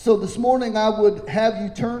So this morning I would have you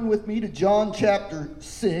turn with me to John chapter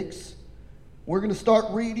 6. We're going to start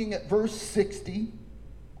reading at verse 60.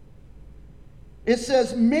 It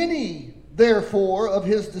says, "Many, therefore, of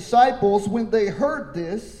his disciples, when they heard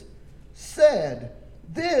this, said,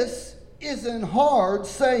 'This is an hard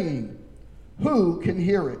saying. Who can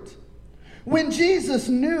hear it?' When Jesus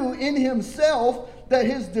knew in himself that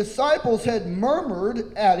his disciples had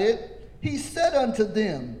murmured at it, he said unto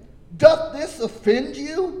them, 'Doth this offend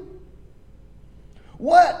you?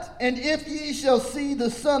 What, and if ye shall see the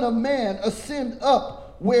Son of Man ascend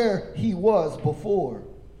up where he was before?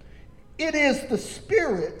 It is the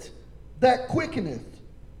Spirit that quickeneth.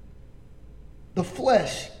 The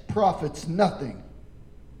flesh profits nothing.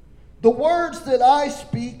 The words that I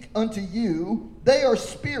speak unto you, they are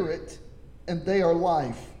spirit and they are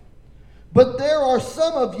life. But there are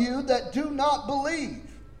some of you that do not believe.'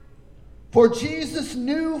 For Jesus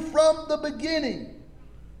knew from the beginning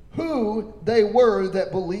who they were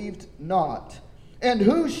that believed not, and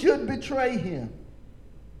who should betray him.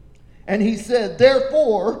 And he said,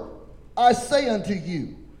 'Therefore I say unto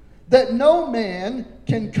you, that no man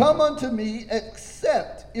can come unto me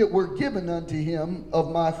except it were given unto him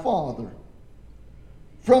of my Father.'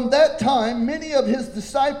 From that time many of his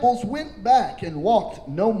disciples went back and walked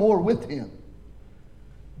no more with him.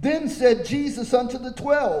 Then said Jesus unto the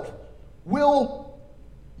 12, 'Will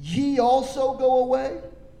ye also go away?'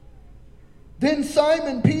 Then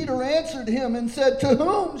Simon Peter answered him and said, 'To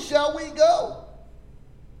whom shall we go?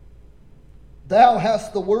 Thou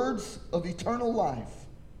hast the words of eternal life,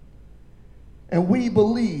 and we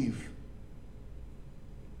believe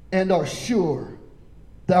and are sure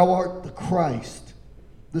thou art the Christ,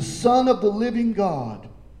 the Son of the living God.'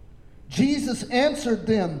 Jesus answered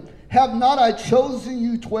them, 'Have not I chosen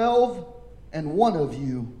you 12, and one of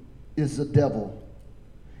you is the devil?'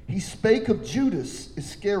 He spake of Judas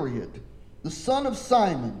Iscariot, the son of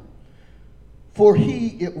Simon, for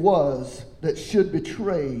he it was that should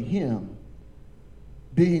betray him,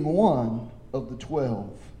 being one of the 12.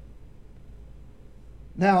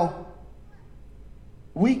 Now,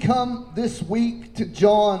 we come this week to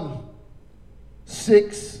John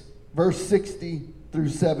 6, verse 60 through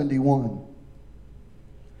 71.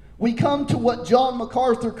 We come to what John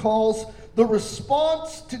MacArthur calls the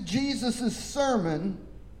response to Jesus' sermon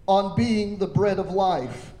on being the bread of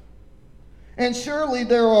life. And surely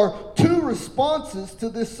there are two responses to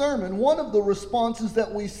this sermon. One of the responses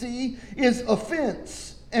that we see is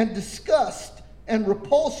offense and disgust and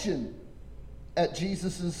repulsion at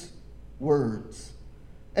Jesus' words.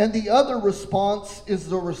 And the other response is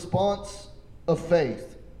the response of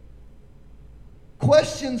faith.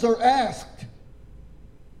 Questions are asked.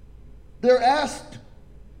 They're asked,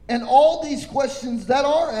 and all these questions that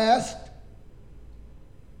are asked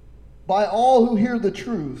by all who hear the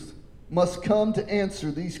truth must come to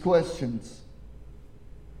answer these questions.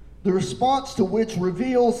 The response to which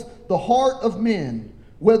reveals the heart of men,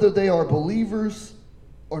 whether they are believers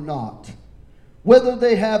or not, whether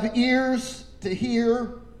they have ears to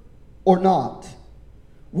hear or not,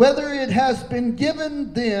 whether it has been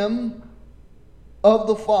given them of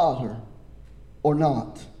the Father or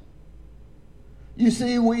not. You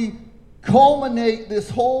see, we culminate this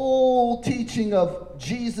whole teaching of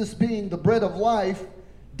Jesus being the bread of life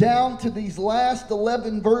down to these last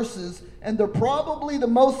 11 verses, and they're probably the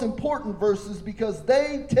most important verses because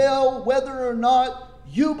they tell whether or not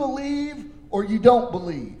you believe or you don't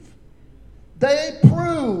believe. They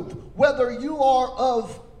prove whether you are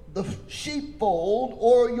of the sheepfold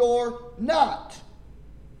or you're not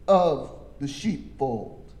of the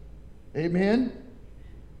sheepfold. Amen?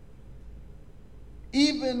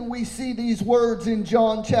 Even we see these words in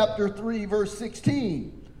John chapter 3, verse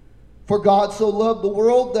 16. "For God so loved the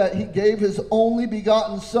world that he gave his only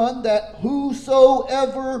begotten Son, that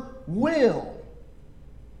whosoever will."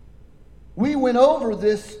 We went over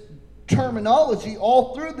this terminology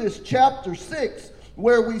all through this chapter 6,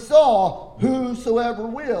 where we saw whosoever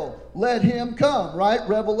will, let him come, right?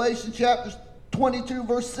 Revelation chapter 22,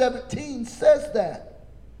 verse 17 says that.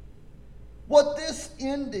 What this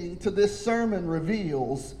ending to this sermon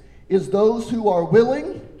reveals is those who are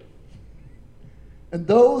willing and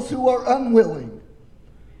those who are unwilling.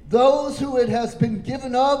 Those who it has been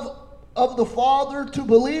given of the Father to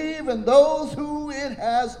believe, and those who it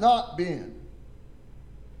has not been.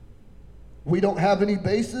 We don't have any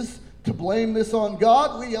basis to blame this on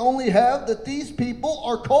God. We only have that these people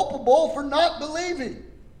are culpable for not believing,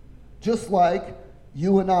 just like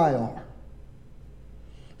you and I are.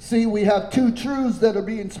 See, we have two truths that are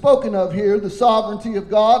being spoken of here: the sovereignty of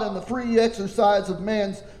God and the free exercise of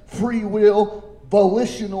man's free will,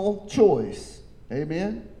 volitional choice.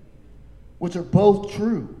 Amen? which are both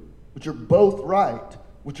true, which are both right,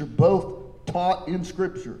 which are both taught in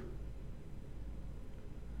Scripture.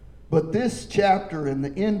 But this chapter and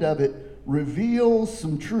the end of it reveals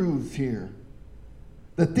some truths here.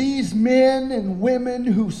 That these men and women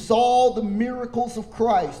who saw the miracles of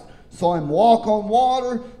Christ, saw him walk on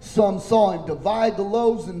water, some saw him divide the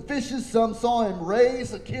loaves and fishes, some saw him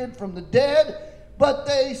raise a kid from the dead, but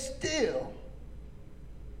they still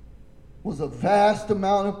was a vast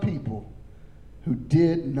amount of people who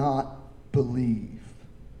did not believe.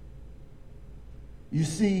 You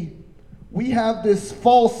see, we have this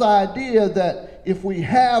false idea that if we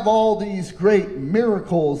have all these great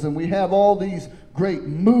miracles and we have all these great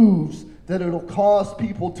moves, that it'll cause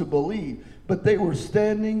people to believe. But they were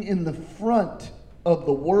standing in the front of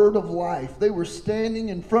the Word of life. They were standing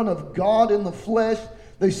in front of God in the flesh.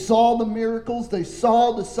 They saw the miracles. They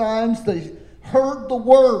saw the signs. They heard the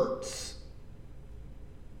words.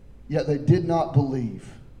 Yet they did not believe.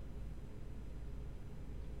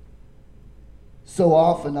 So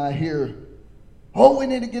often I hear, oh, we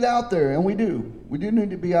need to get out there. And we do. We do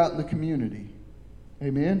need to be out in the community.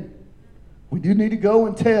 Amen? We do need to go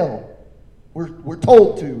and tell. We're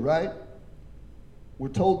told to, right? We're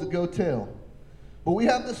told to go tell. But we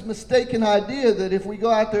have this mistaken idea that if we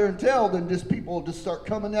go out there and tell, then just people will just start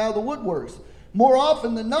coming out of the woodworks. More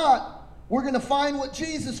often than not, we're going to find what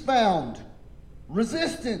Jesus found.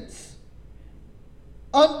 Resistance.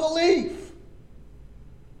 Unbelief.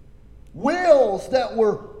 Wills that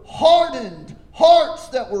were hardened. Hearts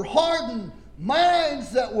that were hardened.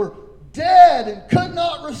 Minds that were dead and could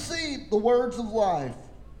not receive the words of life.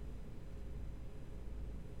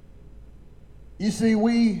 You see,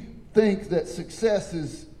 we think that success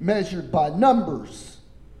is measured by numbers.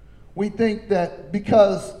 We think that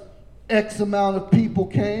because X amount of people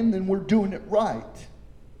came, then we're doing it right.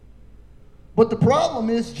 But the problem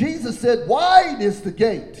is, Jesus said, wide is the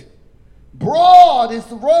gate, broad is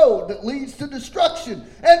the road that leads to destruction,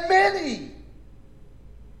 and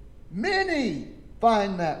many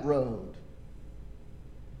find that road.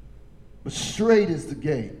 But straight is the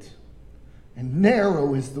gate, and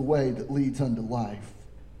narrow is the way that leads unto life.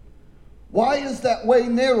 Why is that way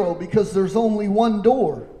narrow? Because there's only one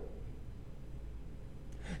door.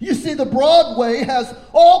 You see, the broad way has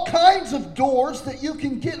all kinds of doors that you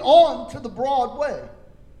can get on to the broad way.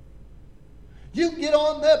 You can get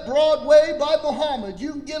on that broad way by Muhammad.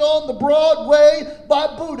 You can get on the broad way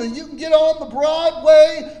by Buddha. You can get on the broad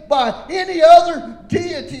way by any other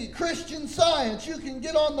deity, Christian Science. You can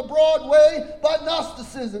get on the broad way by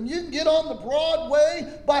Gnosticism. You can get on the broad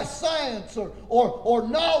way by science or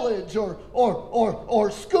knowledge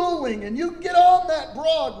or schooling. And you can get on that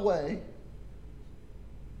broad way.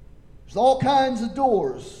 There's all kinds of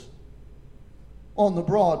doors on the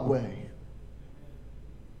Broadway.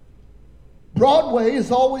 Broadway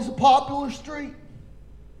is always a popular street.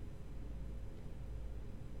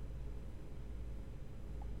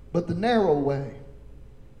 But the narrow way,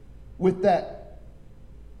 with that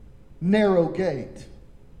narrow gate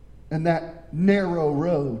and that narrow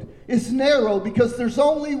road, is narrow because there's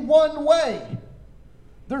only one way.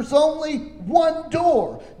 There's only one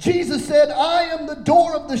door. Jesus said, I am the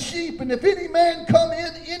door of the sheep, and if any man come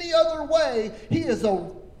in any other way, he is a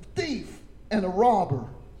thief and a robber.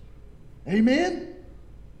 Amen?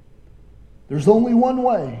 There's only one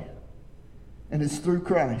way, and it's through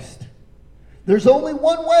Christ. There's only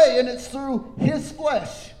one way, and it's through His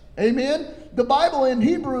flesh. Amen? The Bible in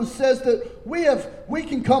Hebrews says that we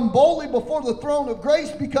can come boldly before the throne of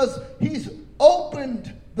grace because He's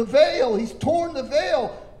opened the veil. He's torn the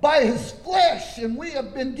veil by His flesh, and we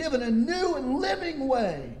have been given a new and living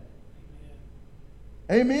way.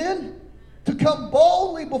 Amen? To come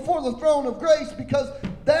boldly before the throne of grace because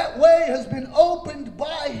that way has been opened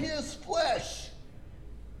by His flesh.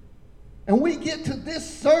 And we get to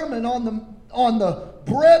this sermon on the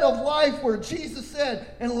bread of life where Jesus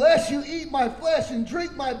said, unless you eat my flesh and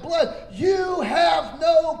drink my blood, you have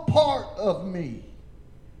no part of me.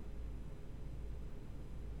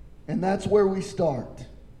 And that's where we start.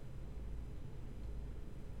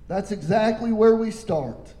 That's exactly where we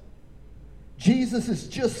start. Jesus has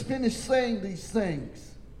just finished saying these things.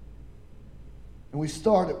 And we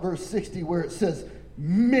start at verse 60 where it says,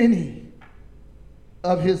 many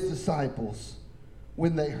of His disciples,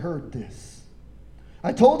 when they heard this.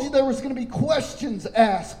 I told you there was going to be questions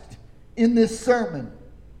asked in this sermon.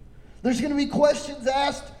 There's going to be questions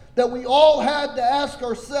asked that we all had to ask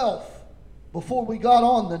ourselves before we got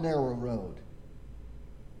on the narrow road.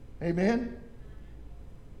 Amen?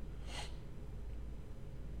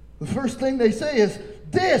 The first thing they say is,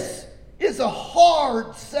 this is a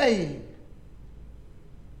hard saying.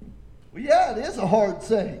 Well, yeah, it is a hard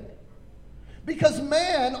saying. Because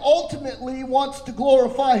man ultimately wants to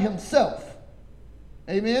glorify himself.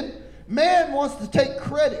 Amen? Man wants to take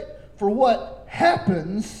credit for what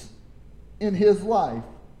happens in his life.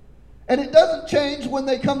 And it doesn't change when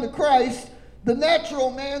they come to Christ. The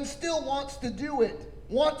natural man still wants to do it,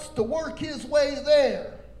 wants to work his way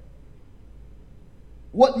there.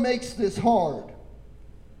 What makes this hard?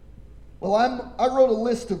 Well, I wrote a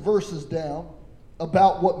list of verses down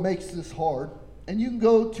about what makes this hard. And you can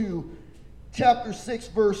go to chapter 6,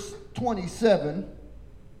 verse 27,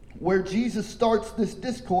 where Jesus starts this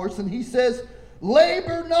discourse, and he says,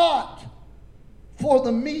 "Labor not for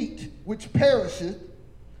the meat which perisheth,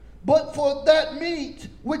 but for that meat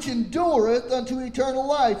which endureth unto eternal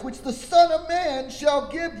life, which the Son of Man shall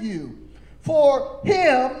give you. For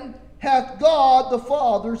him hath God the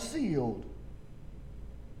Father sealed."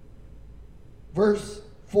 Verse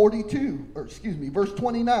 29.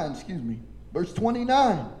 Verse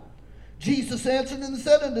 29. Jesus answered and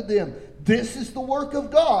said unto them, "This is the work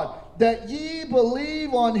of God, that ye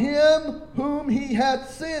believe on him whom he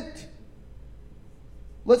hath sent."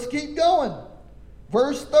 Let's keep going.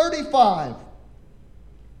 Verse 35.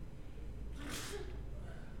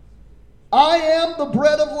 "I am the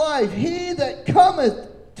bread of life. He that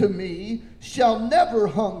cometh to me shall never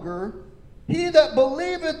hunger. He that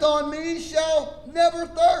believeth on me shall never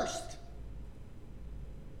thirst."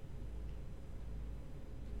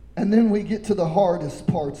 And then we get to the hardest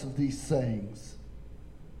parts of these sayings,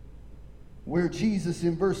 where Jesus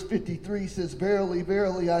in verse 53 says, "Verily,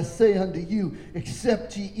 verily, I say unto you,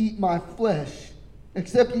 except ye eat my flesh,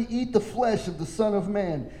 except ye eat the flesh of the Son of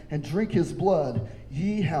Man and drink his blood,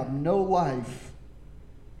 ye have no life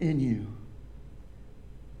in you."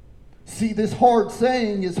 See, this hard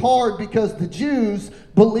saying is hard because the Jews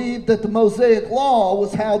believed that the Mosaic law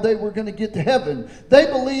was how they were going to get to heaven. They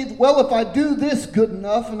believed, well, if I do this good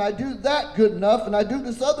enough, and I do that good enough, and I do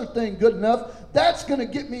this other thing good enough, that's going to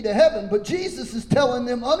get me to heaven. But Jesus is telling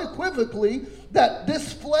them unequivocally that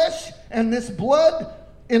this flesh and this blood,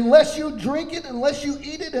 unless you drink it, unless you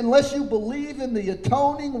eat it, unless you believe in the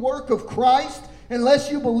atoning work of Christ,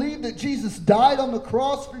 unless you believe that Jesus died on the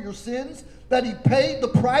cross for your sins, that he paid the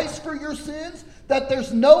price for your sins, that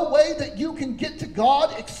there's no way that you can get to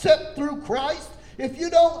God except through Christ. If you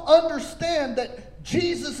don't understand that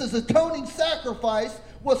Jesus' atoning sacrifice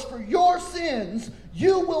was for your sins,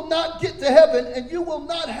 you will not get to heaven and you will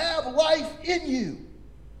not have life in you.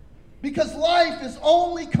 Because life is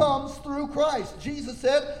only comes through Christ. Jesus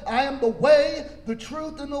said, "I am the way, the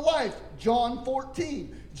truth, and the life." John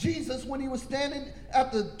 14. Jesus, when he was standing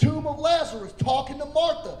at the tomb of Lazarus talking to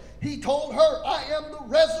Martha, he told her, "I am the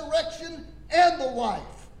resurrection and the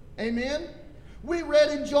life." Amen. We read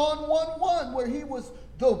in John 1:1 where he was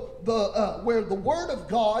where the Word of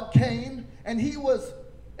God came, and he was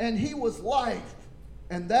life,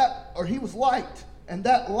 he was light, and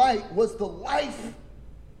that light was the life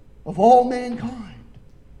of all mankind.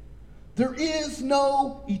 There is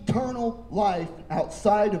no eternal life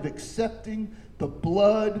outside of accepting the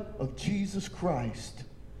blood of Jesus Christ,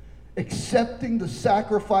 accepting the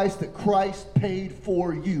sacrifice that Christ paid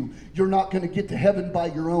for you. You're not going to get to heaven by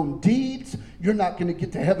your own deeds. You're not going to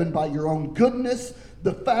get to heaven by your own goodness.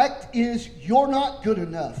 The fact is, you're not good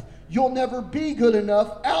enough. You'll never be good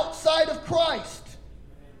enough outside of Christ.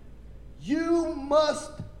 You must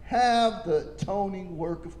have the atoning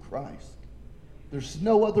work of Christ. There's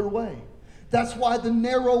no other way. That's why the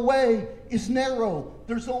narrow way is narrow.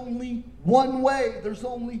 There's only one way. There's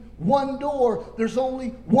only one door. There's only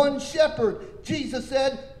one shepherd. Jesus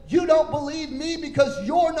said, "You don't believe me because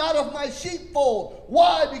you're not of my sheepfold."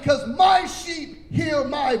 Why? Because my sheep hear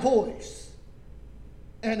my voice,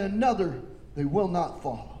 and another they will not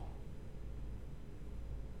follow.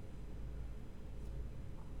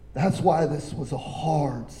 That's why this was a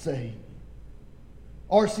hard saying.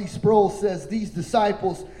 R.C. Sproul says these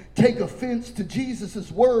disciples take offense to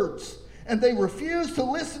Jesus' words, and they refuse to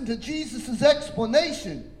listen to Jesus'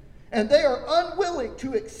 explanation, and they are unwilling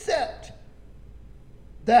to accept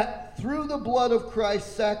that through the blood of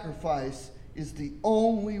Christ's sacrifice is the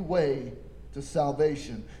only way to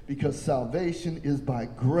salvation, because salvation is by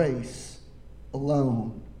grace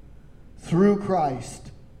alone, through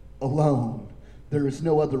Christ alone. There is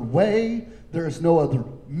no other way, there is no other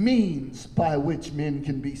means by which men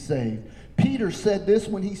can be saved. Peter said this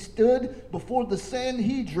when he stood before the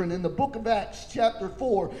Sanhedrin in the book of Acts chapter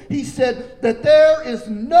 4. He said that there is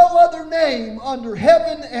no other name under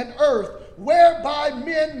heaven and earth whereby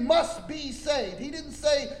men must be saved. He didn't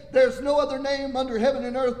say there's no other name under heaven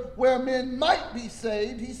and earth where men might be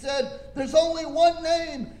saved. He said there's only one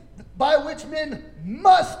name by which men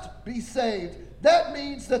must be saved. That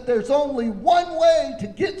means that there's only one way to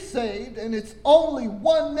get saved, and it's only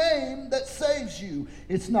one name that saves you.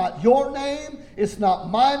 It's not your name. It's not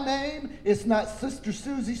my name. It's not Sister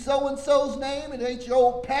Susie so-and-so's name. It ain't your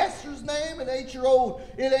old pastor's name. It ain't your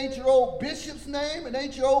old bishop's name. It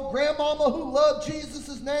ain't your old grandmama who loved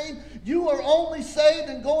Jesus' name. You are only saved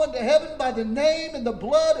and going to heaven by the name and the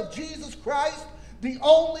blood of Jesus Christ, the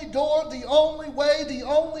only door, the only way, the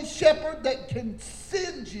only shepherd that can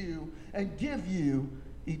send you and give you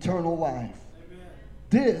eternal life. Amen.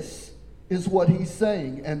 This is what he's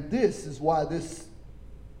saying, and this is why this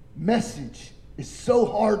message is so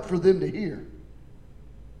hard for them to hear.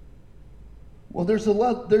 Well, there's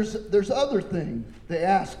other thing they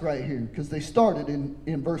ask right here, because they started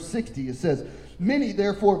in verse 60. It says, many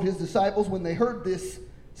therefore of his disciples, when they heard this,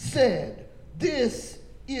 said, this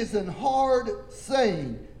is an hard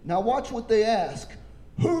saying. Now watch what they ask.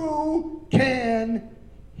 Who can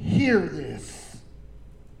hear this?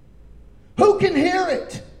 Who can hear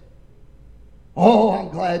it? Oh, I'm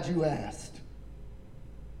glad you asked.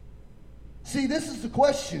 See, this is the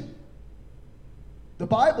question. The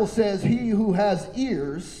Bible says, he who has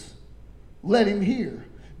ears, let him hear.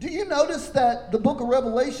 Do you notice that the book of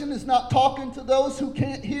Revelation is not talking to those who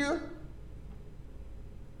can't hear?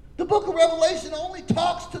 The book of Revelation only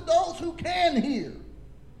talks to those who can hear,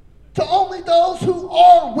 to only those who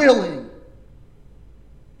are willing.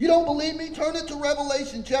 You don't believe me? Turn it to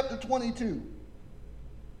Revelation chapter 22.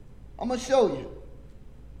 I'm going to show you.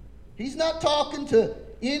 He's not talking to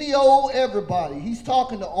any old everybody. He's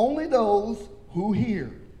talking to only those who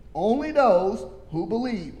hear, only those who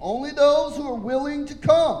believe, only those who are willing to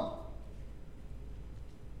come.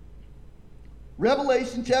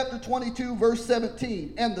 Revelation chapter 22, verse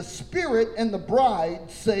 17. And the Spirit and the bride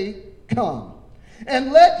say, come.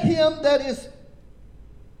 And let him that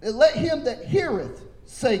heareth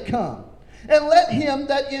say, come. And let him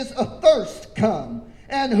that is athirst come.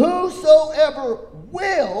 And whosoever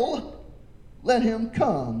will, let him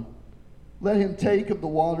come. Let him take of the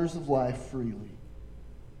waters of life freely.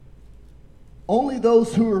 Only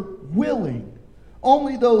those who are willing,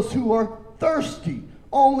 only those who are thirsty,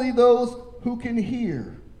 only those who can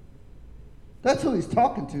hear. That's who he's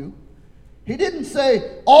talking to. He didn't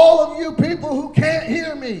say, all of you people who can't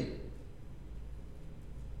hear me.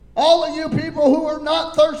 All of you people who are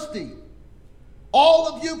not thirsty. All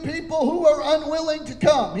of you people who are unwilling to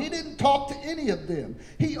come. He didn't talk to any of them.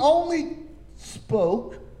 He only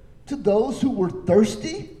spoke to those who were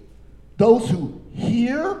thirsty, those who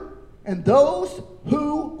hear, and those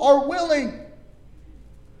who are willing.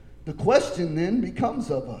 The question then becomes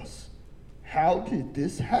of us, how did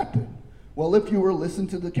this happen? Well, if you were listening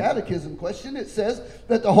to the catechism question, it says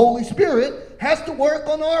that the Holy Spirit has to work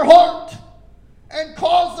on our heart and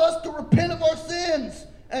cause us to repent of our sins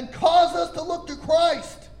and cause us to look to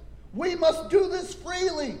Christ. We must do this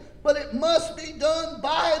freely, but it must be done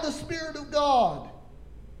by the Spirit of God.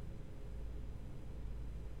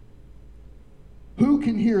 Who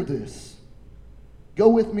can hear this? Go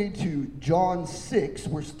with me to John 6.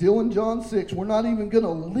 We're still in John 6. We're not even going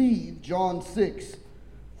to leave John 6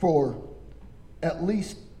 for at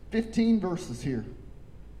least 15 verses here.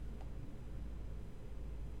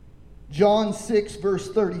 John 6,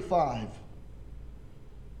 verse 35.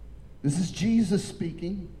 This is Jesus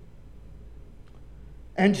speaking.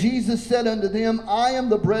 And Jesus said unto them, I am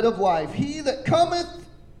the bread of life. He that cometh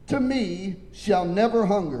to me shall never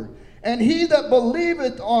hunger, and he that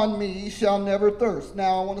believeth on me shall never thirst.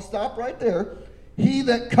 Now I want to stop right there. He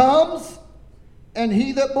that comes and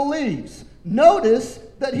he that believes. Notice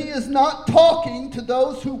that he is not talking to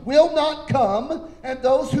those who will not come and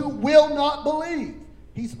those who will not believe.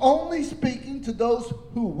 He's only speaking to those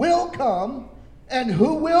who will come and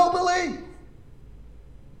who will believe.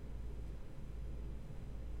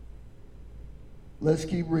 Let's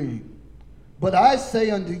keep reading. But I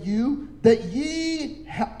say unto you that ye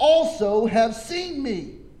also have seen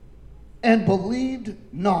me and believed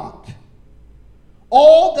not.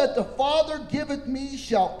 All that the Father giveth me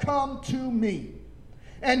shall come to me,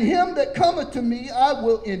 and him that cometh to me I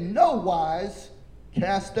will in no wise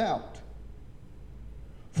cast out.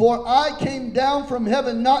 For I came down from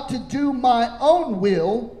heaven not to do my own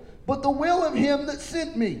will, but the will of him that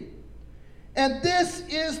sent me. And this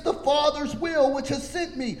is the Father's will which has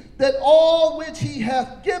sent me, that all which he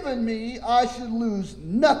hath given me I should lose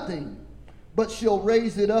nothing, but shall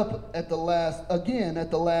raise it up at the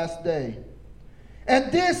last day.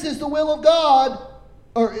 And this is the will of God,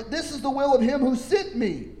 or this is the will of him who sent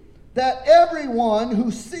me, that everyone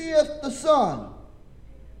who seeth the Son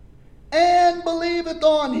and believeth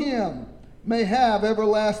on him may have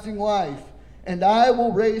everlasting life, and I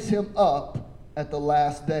will raise him up at the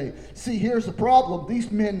last day. See, here's the problem.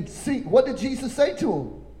 These men see. What did Jesus say to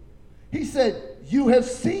them? He said, you have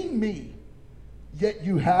seen me, yet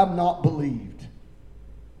you have not believed.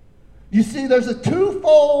 You see, there's a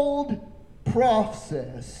twofold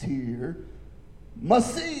process here.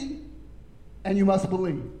 Must see, and you must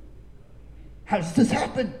believe. How does this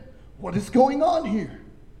happen? What is going on here?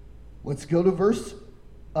 Let's go to verse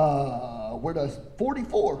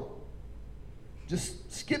 44.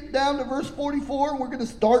 Just skip down to verse 44, and we're going to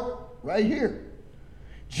start right here.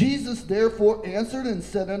 Jesus therefore answered and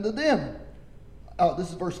said unto them, this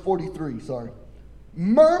is verse 43, sorry.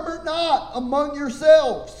 Murmur not among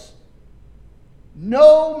yourselves.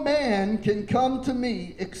 No man can come to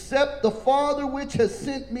me except the Father which has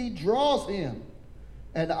sent me draws him,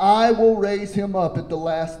 and I will raise him up at the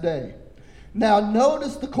last day. Now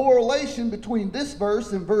notice the correlation between this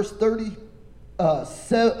verse and verse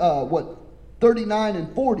 39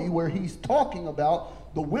 and 40, where he's talking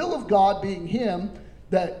about the will of God being him,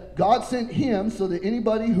 that God sent him so that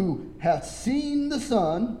anybody who hath seen the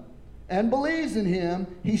Son and believes in him,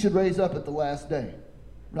 he should raise up at the last day.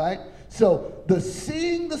 Right? So the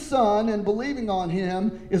seeing the Son and believing on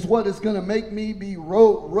him is what is going to make me be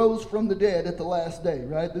rose from the dead at the last day.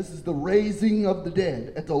 Right? This is the raising of the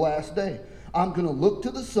dead at the last day. I'm going to look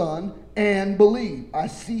to the Son and believe. I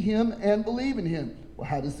see him and believe in him. Well,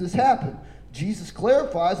 how does this happen? Jesus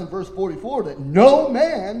clarifies in verse 44 that no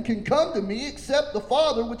man can come to me except the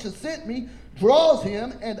Father which has sent me draws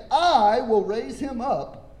him, and I will raise him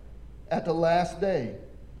up at the last day.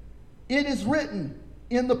 It is written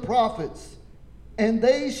in the prophets, and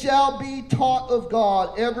they shall be taught of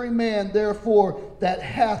God. Every man, therefore, that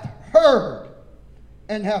hath heard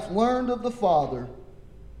and hath learned of the Father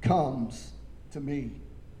comes to me.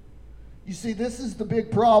 You see, this is the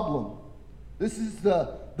big problem. This is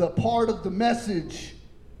the part of the message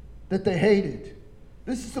that they hated.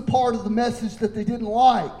 This is the part of the message that they didn't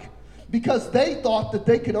like, because they thought that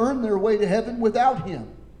they could earn their way to heaven without him.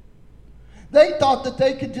 They thought that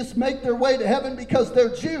they could just make their way to heaven because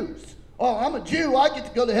they're Jews. Oh, I'm a Jew. I get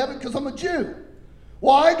to go to heaven because I'm a Jew.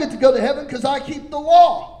 Well, I get to go to heaven because I keep the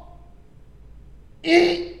law.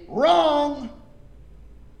 Wrong.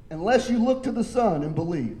 Unless you look to the Son and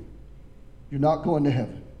believe, you're not going to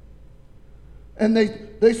heaven. And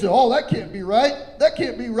they say, oh, that can't be right. That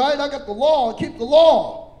can't be right. I got the law. I keep the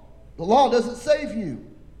law. The law doesn't save you.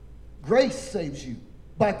 Grace saves you.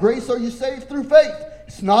 By grace are you saved through faith.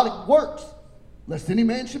 It's not works, lest any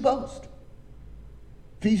man should boast.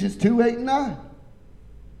 Ephesians 2, 8, and 9.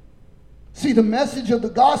 See, the message of the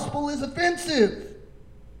gospel is offensive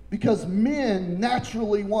because men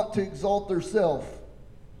naturally want to exalt themselves.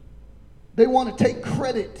 They want to take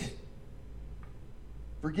credit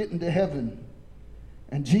for getting to heaven.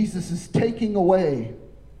 And Jesus is taking away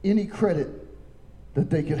any credit that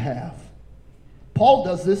they could have. Paul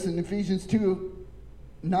does this in Ephesians 2,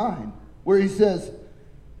 9, where he says,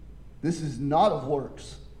 this is not of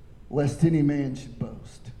works, lest any man should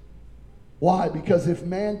boast. Why? Because if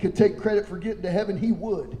man could take credit for getting to heaven, he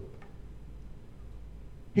would.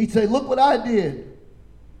 He'd say, look what I did.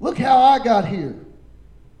 Look how I got here.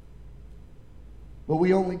 But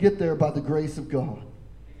we only get there by the grace of God.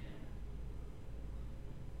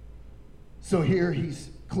 So here he's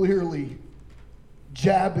clearly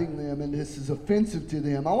jabbing them, and this is offensive to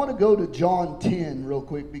them. I want to go to John 10 real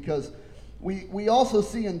quick, because we also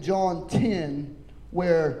see in John 10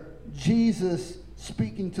 where Jesus,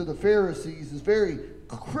 speaking to the Pharisees, is very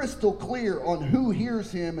crystal clear on who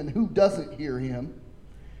hears him and who doesn't hear him.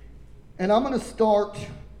 And I'm going to start,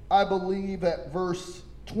 I believe, at verse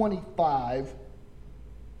 25.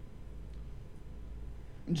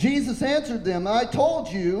 Jesus answered them, I told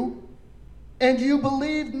you, and you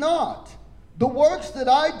believed not. The works that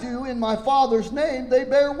I do in my Father's name, they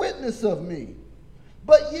bear witness of me.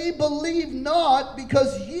 But ye believe not,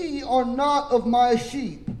 because ye are not of my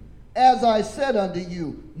sheep. As I said unto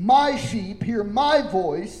you, my sheep hear my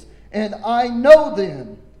voice, and I know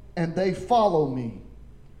them, and they follow me.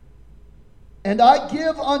 And I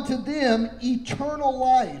give unto them eternal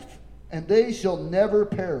life, and they shall never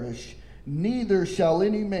perish, neither shall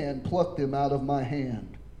any man pluck them out of my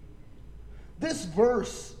hand. This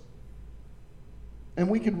verse, and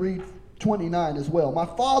we can read 29 as well. My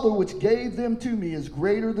Father which gave them to me is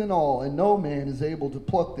greater than all, and no man is able to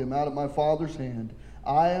pluck them out of my Father's hand.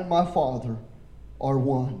 I and my Father are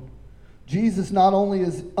one. Jesus not only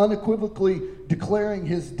is unequivocally declaring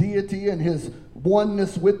his deity and his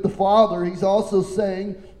oneness with the Father, he's also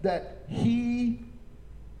saying that he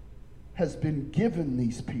has been given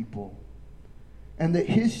these people. and that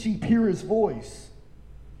his sheep hear his voice.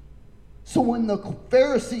 So when the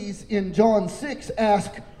Pharisees in John 6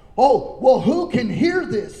 ask, oh, well, who can hear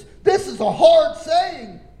this? This is a hard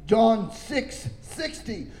saying. John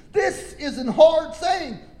 6:60. This isn't hard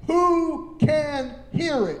saying. Who can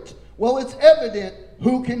hear it? Well, it's evident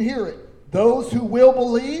who can hear it. Those who will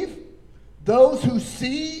believe, those who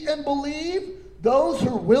see and believe, those who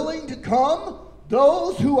are willing to come,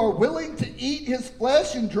 those who are willing to eat his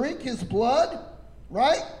flesh and drink his blood,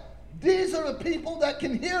 right? These are the people that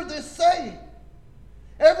can hear this saying.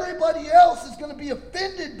 Everybody else is going to be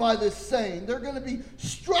offended by this saying. They're going to be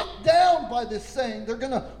struck down by this saying. They're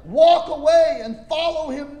going to walk away and follow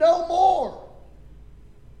him no more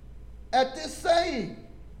at this saying.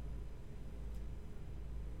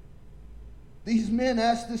 These men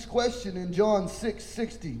asked this question in John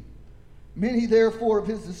 6:60. Many therefore of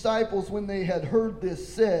his disciples, when they had heard this,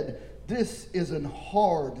 said, this is an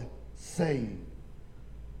hard saying.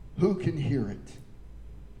 Who can hear it?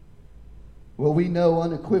 Well, we know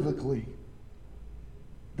unequivocally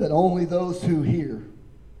that only those who hear,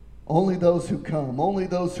 only those who come, only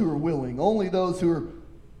those who are willing, only those who are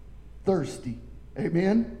thirsty.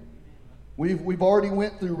 Amen? We've already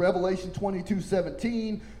went through Revelation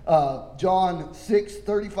 22:17, John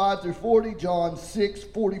 6:35 through 40, John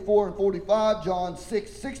 6:44 and 45, John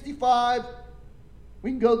 6:65.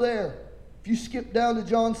 We can go there. If you skip down to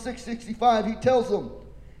John 6:65, he tells them,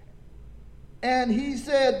 and he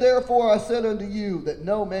said, therefore I said unto you, that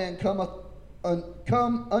no man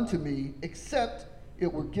come unto me, except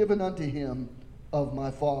it were given unto him of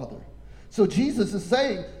my Father. So Jesus is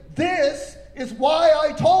saying, this is why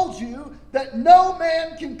I told you that no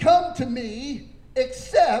man can come to me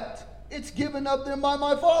except it's given of them by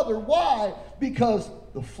my Father. Why? Because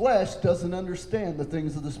the flesh doesn't understand the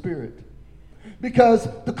things of the Spirit. Because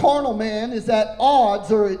the carnal man is at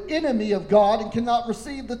odds or an enemy of God and cannot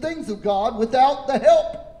receive the things of God without the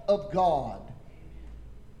help of God.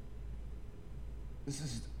 This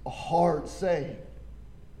is a hard saying.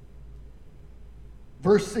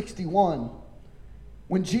 Verse 61.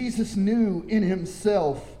 When Jesus knew in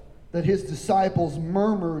himself that his disciples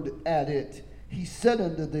murmured at it, he said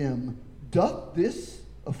unto them, doth this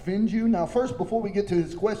offend you? Now first, before we get to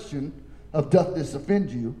his question of doth this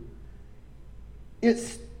offend you,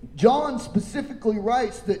 John specifically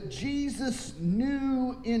writes that Jesus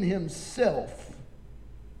knew in himself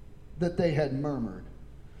that they had murmured.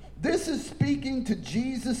 This is speaking to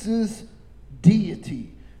Jesus'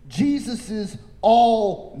 deity, Jesus'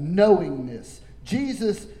 all-knowingness.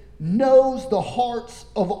 Jesus knows the hearts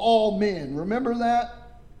of all men. Remember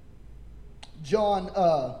that? John,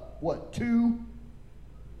 2,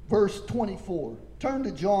 verse 24. Turn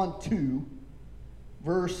to John 2,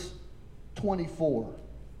 verse 24.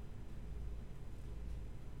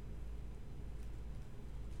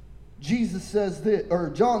 Jesus says this, or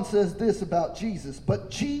John says this about Jesus. But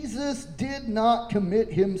Jesus did not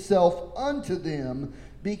commit himself unto them,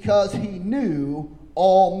 because he knew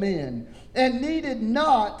all men, and needed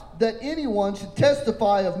not that anyone should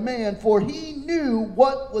testify of man, for he knew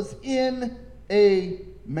what was in a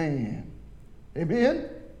man. Amen?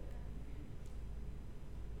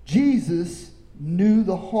 Jesus knew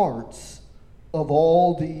the hearts of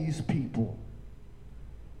all these people.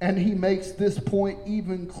 And he makes this point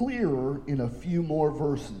even clearer in a few more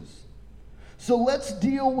verses. So let's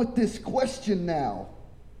deal with this question now.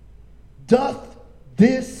 Doth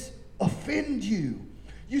this offend you?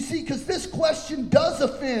 You see, because this question does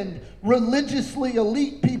offend religiously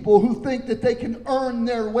elite people who think that they can earn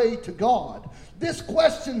their way to God. This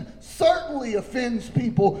question certainly offends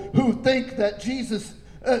people who think that Jesus,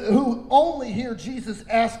 who only hear Jesus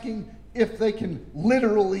asking if they can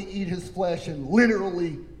literally eat his flesh and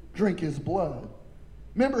literally drink his blood.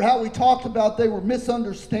 Remember how we talked about they were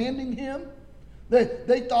misunderstanding him?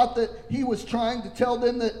 They thought that he was trying to tell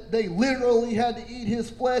them that they literally had to eat his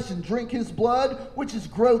flesh and drink his blood, which is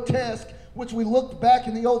grotesque, which we looked back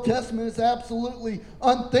in the Old Testament, it's absolutely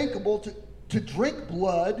unthinkable to drink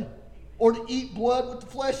blood or to eat blood with the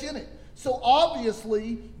flesh in it. So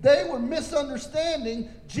obviously, they were misunderstanding.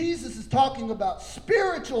 Jesus is talking about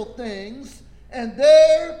spiritual things, and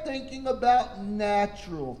they're thinking about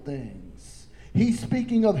natural things. He's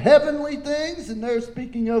speaking of heavenly things, and they're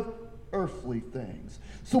speaking of earthly things.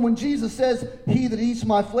 So when Jesus says, he that eats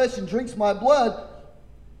my flesh and drinks my blood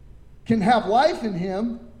can have life in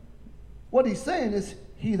him, what he's saying is,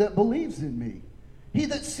 he that believes in me, he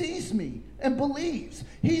that sees me and believes,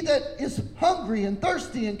 he that is hungry and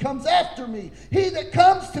thirsty and comes after me, he that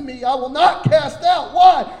comes to me I will not cast out.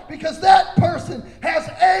 Why? Because that person has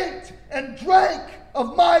ate and drank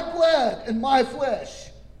of my blood and my flesh.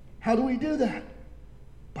 How do we do that?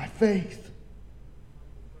 By faith.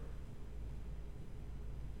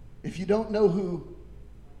 If you don't know who,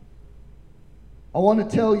 I want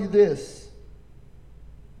to tell you this.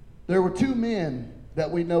 There were two men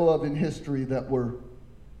that we know of in history that were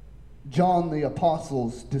John the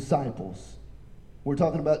Apostle's disciples. We're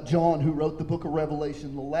talking about John, who wrote the book of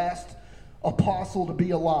Revelation, the last apostle to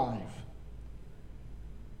be alive.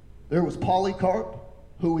 There was Polycarp,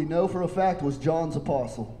 who we know for a fact was John's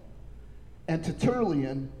apostle, and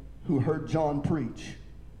Tertullian, who heard John preach.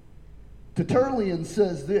 Tertullian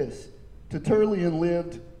says this. Tertullian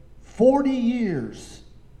lived 40 years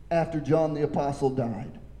after John the Apostle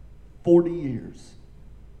died. 40 years.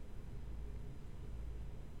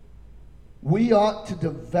 We ought to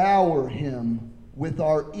devour him with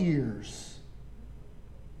our ears.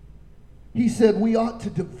 He said we ought to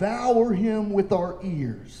devour him with our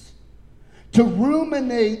ears, to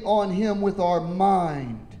ruminate on him with our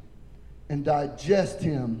mind, and digest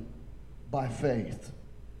him by faith.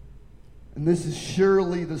 And this is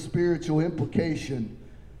surely the spiritual implication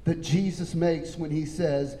that Jesus makes when he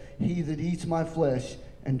says, he that eats my flesh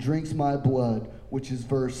and drinks my blood, which is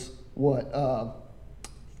verse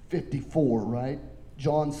 54, right?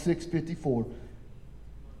 John 6:54.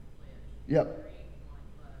 Yep.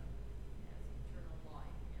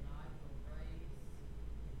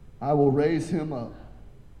 I will raise him up.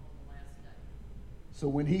 So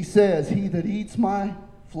when he says, he that eats my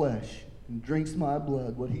flesh and drinks my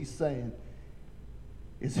blood, what he's saying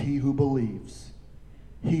is he who believes,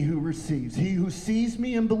 he who receives, he who sees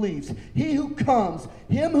me and believes, he who comes,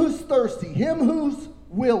 him who's thirsty, him who's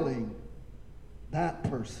willing, that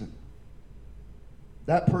person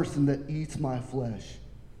that eats my flesh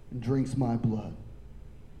and drinks my blood.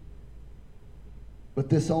 But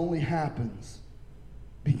this only happens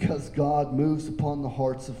because God moves upon the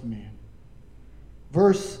hearts of men.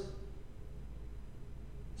 Verse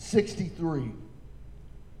 63.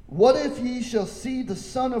 What if ye shall see the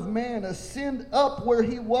Son of Man ascend up where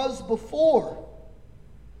he was before?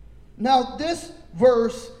 Now this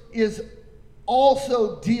verse is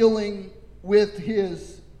also dealing with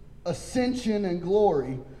his ascension and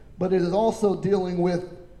glory, but it is also dealing with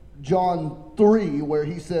John 3, where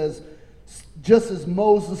he says, just as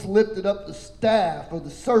Moses lifted up the staff or the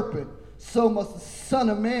serpent, so must the Son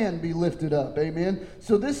of Man be lifted up. Amen.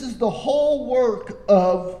 So this is the whole work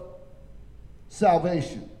of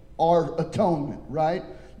salvation, our atonement, right?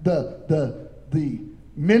 The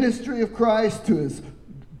ministry of Christ, to his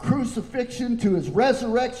crucifixion, to his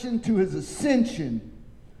resurrection, to his ascension.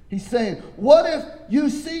 He's saying, what if you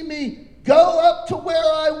see me go up to where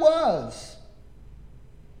I was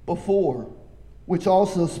before? Which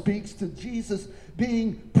also speaks to Jesus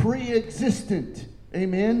being pre-existent.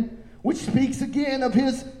 Amen? Which speaks again of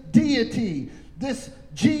his deity. This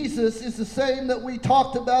Jesus is the same that we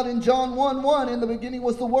talked about in John 1:1. In the beginning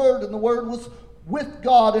was the Word, and the Word was with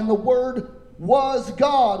God, and the Word was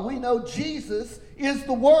God. We know Jesus is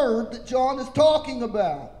the Word that John is talking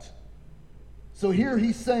about. So here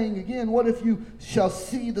he's saying again, what if you shall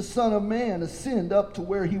see the Son of Man ascend up to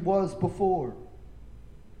where he was before?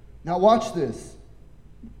 Now watch this.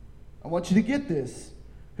 I want you to get this,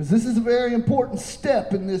 because this is a very important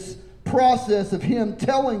step in this process of him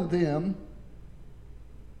telling them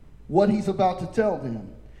what he's about to tell them.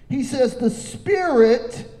 He says, the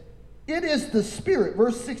Spirit, it is the Spirit,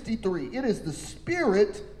 verse 63, it is the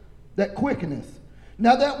Spirit that quickeneth.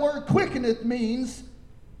 Now that word quickeneth means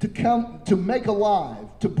to come, to make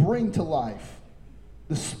alive, to bring to life.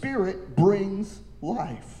 The Spirit brings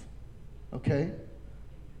life. Okay?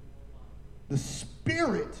 The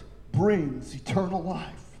Spirit brings eternal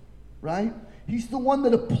life, right? He's the one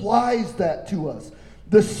that applies that to us.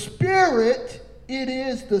 The Spirit, it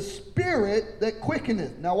is the Spirit that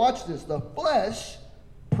quickeneth. Now watch this. The flesh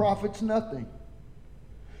profits nothing.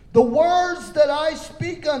 The words that I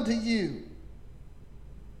speak unto you,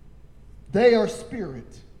 they are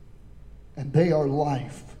spirit and they are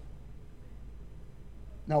life.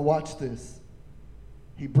 Now watch this.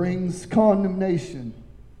 He brings condemnation.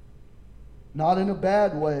 Not in a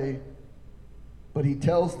bad way, but he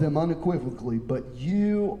tells them unequivocally, but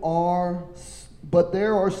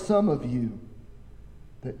there are some of you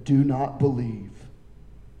that do not believe.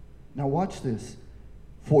 Now watch this.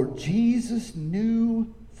 For Jesus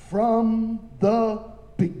knew from the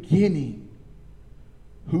beginning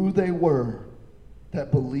who they were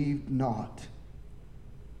that believed not,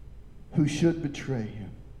 who should betray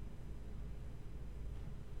him.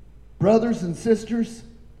 Brothers and sisters,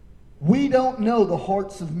 we don't know the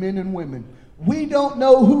hearts of men and women. We don't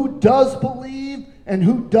know who does believe and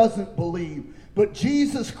who doesn't believe. But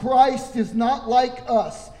Jesus Christ is not like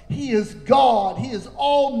us. He is God. He is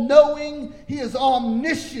all-knowing. He is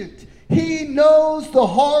omniscient. He knows the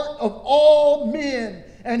heart of all men.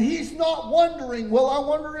 And he's not wondering, well, I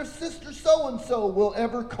wonder if Sister so-and-so will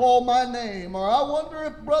ever call my name. Or I wonder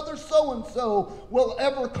if Brother so-and-so will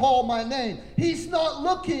ever call my name. He's not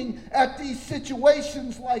looking at these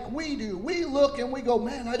situations like we do. We look and we go,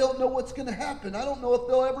 man, I don't know what's going to happen. I don't know if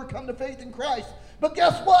they'll ever come to faith in Christ. But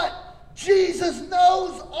guess what? Jesus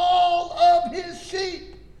knows all of his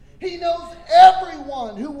sheep. He knows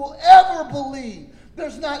everyone who will ever believe.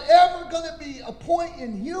 There's not ever going to be a point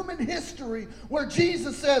in human history where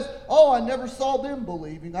Jesus says, oh, I never saw them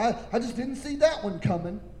believing. I just didn't see that one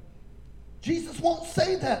coming. Jesus won't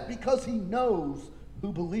say that because he knows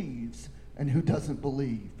who believes and who doesn't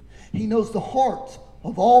believe. He knows the hearts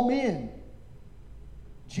of all men.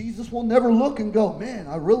 Jesus will never look and go, man,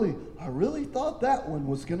 I really thought that one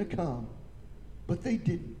was going to come. But they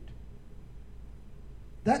didn't.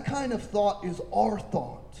 That kind of thought is our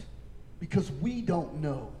thought. Because we don't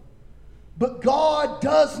know. But God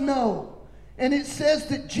does know. And it says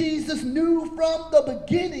that Jesus knew from the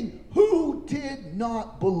beginning who did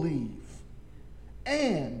not believe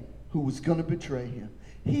and who was going to betray him.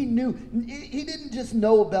 He knew. He didn't just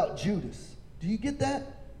know about Judas. Do you get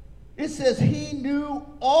that? It says he knew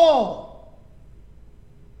all.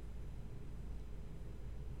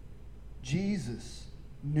 Jesus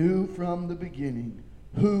knew from the beginning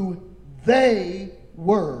who they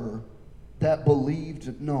were that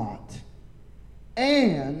believed not,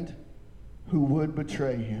 and who would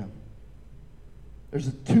betray him. There's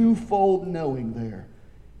a twofold knowing there.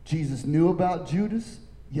 Jesus knew about Judas,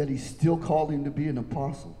 yet he still called him to be an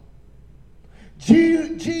apostle.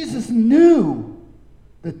 Jesus knew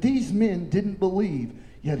that these men didn't believe,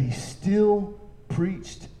 yet he still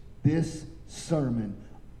preached this sermon.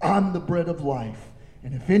 I'm the bread of life,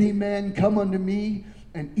 and if any man come unto me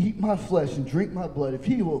and eat my flesh and drink my blood, if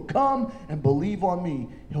he will come and believe on me,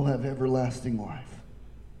 he'll have everlasting life.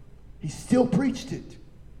 He still preached it.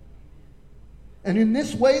 And in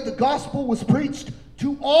this way, the gospel was preached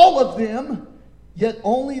to all of them, yet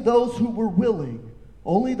only those who were willing,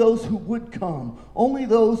 only those who would come, only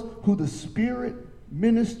those who the Spirit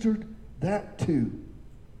ministered that to,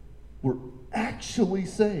 were actually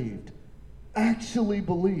saved, actually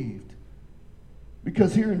believed.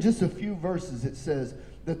 Because here in just a few verses it says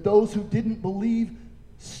that those who didn't believe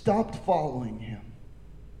stopped following him,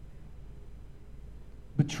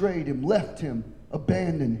 betrayed him, left him,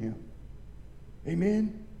 abandoned him.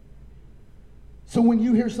 Amen? So when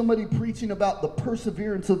you hear somebody preaching about the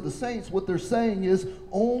perseverance of the saints, what they're saying is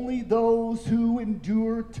only those who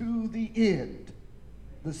endure to the end,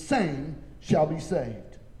 the same shall be saved.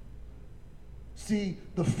 See,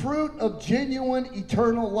 the fruit of genuine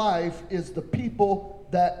eternal life is the people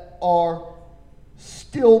that are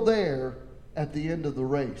still there at the end of the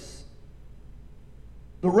race.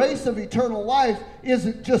 The race of eternal life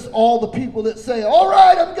isn't just all the people that say, all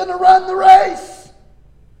right, I'm going to run the race.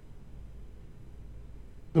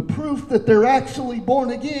 The proof that they're actually born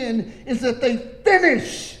again is that they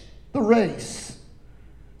finish the race.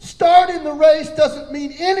 Starting the race doesn't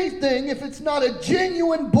mean anything if it's not a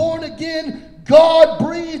genuine born again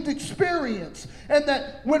God-breathed experience. And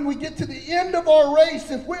that when we get to the end of our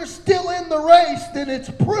race, if we're still in the race, then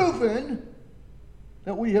it's proven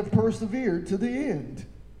that we have persevered to the end.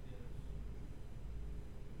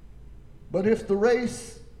 But if the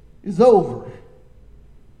race is over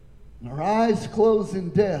and our eyes close in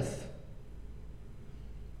death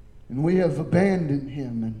and we have abandoned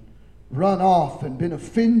him and run off and been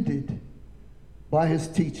offended by his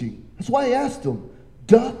teaching, that's why he asked them,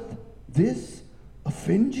 doth this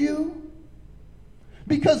offend you?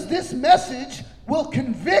 Because this message will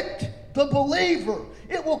convict the believer.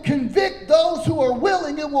 It will convict those who are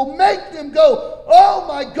willing. It will make them go, oh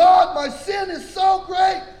my God, my sin is so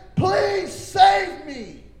great. Please save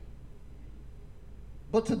me.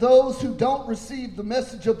 But to those who don't receive the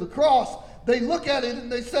message of the cross, they look at it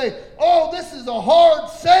and they say, oh, this is a hard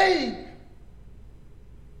saying.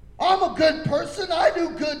 I'm a good person. I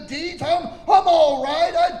do good deeds. I'm all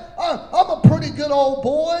right. I'm a pretty good old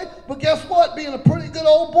boy. But guess what? Being a pretty good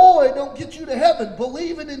old boy don't get you to heaven.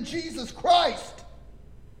 Believing in Jesus Christ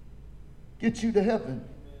gets you to heaven.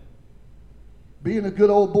 Being a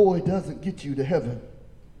good old boy doesn't get you to heaven.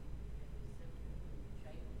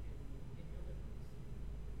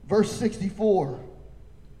 Verse 64.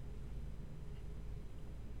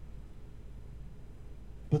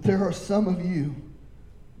 But there are some of you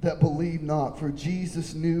that believe not, for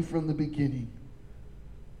Jesus knew from the beginning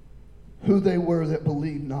who they were that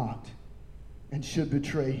believed not and should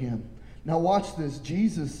betray him. Now watch this.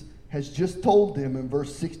 Jesus has just told them in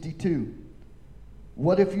verse 62.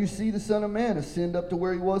 What if you see the Son of Man ascend up to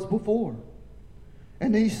where he was before?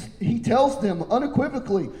 And he tells them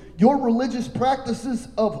unequivocally, your religious practices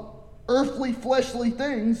of earthly, fleshly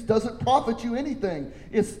things doesn't profit you anything.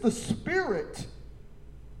 It's the Spirit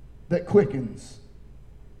that quickens.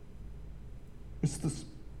 It's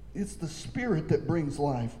the Spirit that brings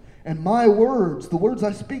life. And my words, the words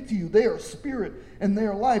I speak to you, they are spirit and they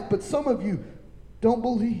are life. But some of you don't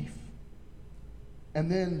believe. And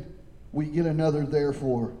then we get another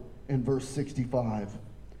therefore in verse 65.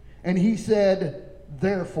 And he said,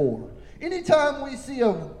 therefore. Anytime we see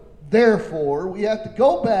a therefore, we have to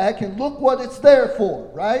go back and look what it's there for,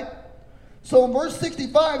 right? So in verse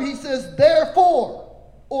 65, he says, therefore.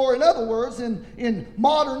 Or in other words, in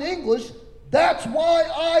modern English, that's why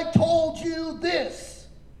I told you this.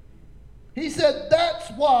 He said, that's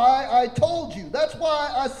why I told you. That's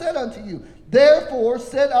why I said unto you. Therefore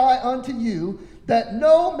said I unto you, that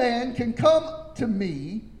no man can come to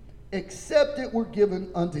me except it were given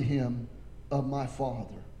unto him of my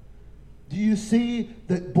Father. Do you see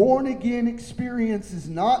that born again experience is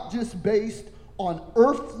not just based on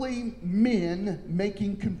earthly men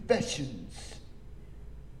making confessions?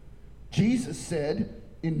 Jesus said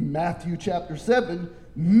in Matthew chapter 7,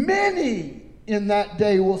 many in that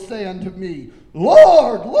day will say unto me,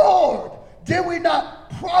 Lord, Lord, did we not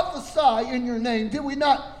prophesy in your name? Did we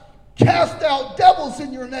not cast out devils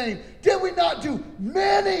in your name? Did we not do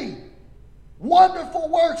many wonderful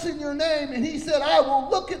works in your name? And he said, I will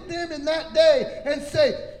look at them in that day and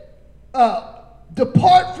say,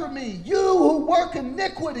 depart from me, you who work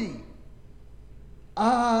iniquity.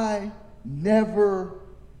 I never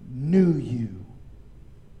knew you.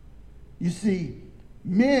 You see,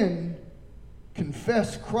 men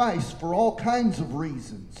confess Christ for all kinds of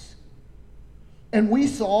reasons. And we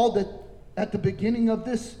saw that at the beginning of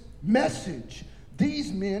this message,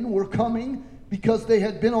 these men were coming because they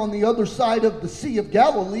had been on the other side of the Sea of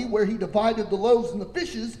Galilee where he divided the loaves and the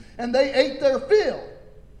fishes, and they ate their fill.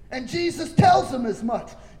 And Jesus tells them as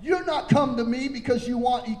much. You're not come to me because you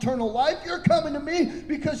want eternal life. You're coming to me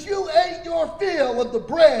because you ate your fill of the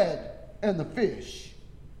bread and the fish.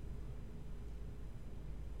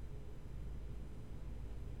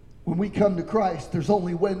 When we come to Christ, there's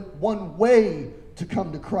only one way to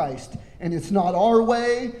come to Christ. And it's not our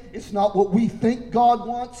way. It's not what we think God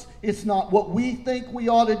wants. It's not what we think we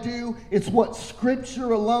ought to do. It's what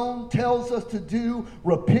Scripture alone tells us to do.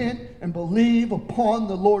 Repent and believe upon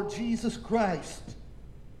the Lord Jesus Christ.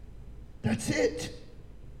 That's it.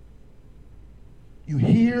 You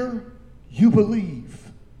hear, you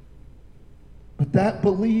believe. But that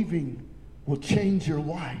believing will change your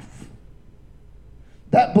life.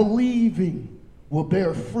 That believing will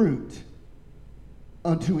bear fruit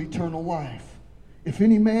unto eternal life. If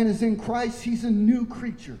any man is in Christ, he's a new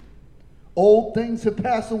creature. Old things have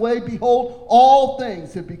passed away. Behold, all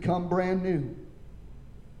things have become brand new.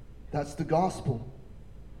 That's the gospel.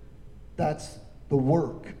 That's the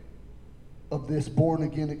work of this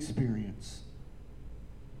born-again experience.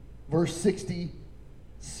 Verse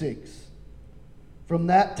 66. From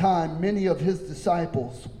that time, many of his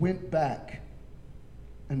disciples went back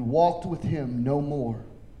and walked with him no more.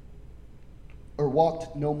 Or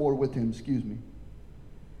walked no more with him, excuse me.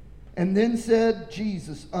 And then said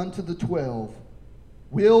Jesus unto the 12,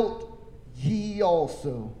 wilt ye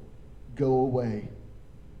also go away?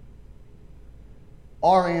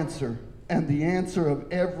 Our answer, and the answer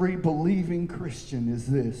of every believing Christian, is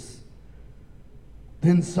this.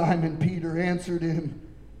 Then Simon Peter answered him,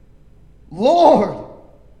 Lord,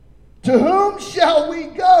 to whom shall we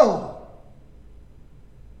go?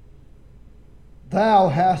 Thou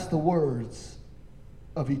hast the words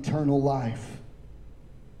of eternal life.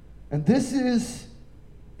 And this is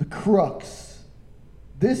the crux.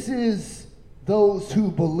 This is those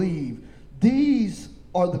who believe. These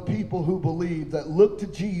are the people who believe, that look to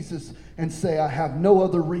Jesus and say, I have no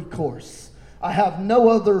other recourse. I have no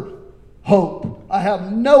other hope. I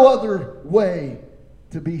have no other way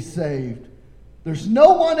to be saved. There's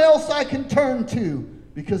no one else I can turn to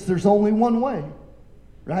because there's only one way.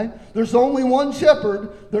 Right? There's only one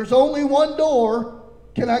shepherd. There's only one door.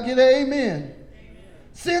 Can I get an amen? Amen?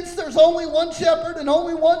 Since there's only one shepherd and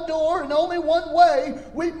only one door and only one way,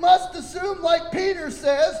 we must assume, like Peter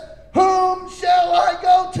says, whom shall I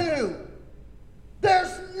go to?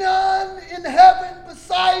 There's none in heaven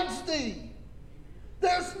besides thee.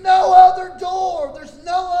 There's no other door. There's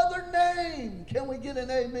no other name. Can we get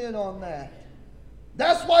an amen on that?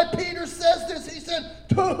 That's why Peter says this. He said,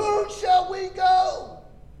 to whom shall we go?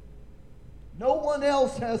 No one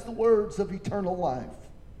else has the words of eternal life.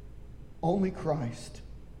 Only Christ.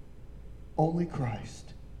 Only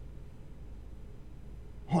Christ.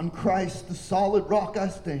 On Christ, the solid rock I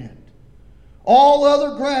stand. All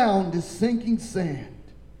other ground is sinking sand.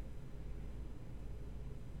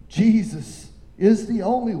 Jesus is the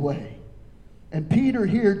only way. And Peter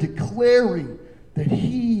here declaring that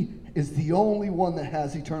he is the only one that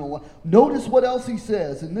has eternal life. Notice what else he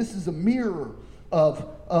says, and this is a mirror of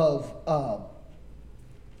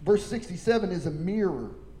verse 67 is a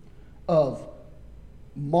mirror of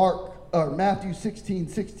Matthew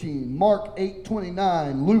 16:16, Mark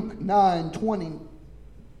 8:29, Luke 9:20,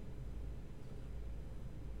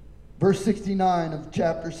 verse 69 of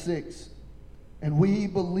chapter 6. And we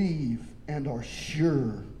believe and are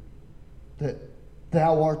sure that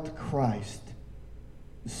thou art the Christ,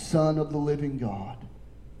 the Son of the living God.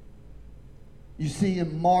 You see,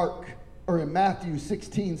 in Matthew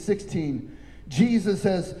 16:16, Jesus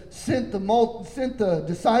has sent the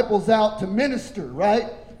disciples out to minister,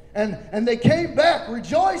 right? And they came back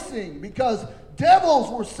rejoicing because devils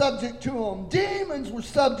were subject to them, demons were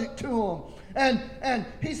subject to them. And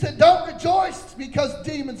he said, don't rejoice because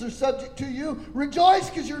demons are subject to you. Rejoice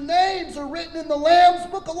because your names are written in the Lamb's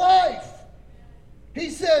book of life. He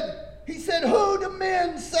said, who do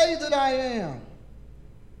men say that I am?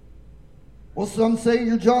 Well, some say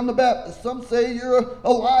you're John the Baptist. Some say you're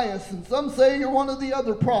Elias. And some say you're one of the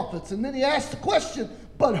other prophets. And then he asked the question,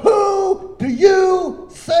 but who do you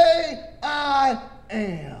say I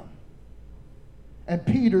am? And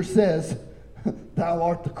Peter says, thou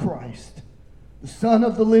art the Christ, the Son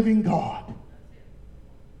of the living God.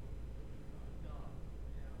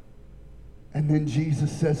 And then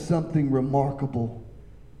Jesus says something remarkable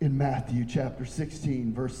in Matthew chapter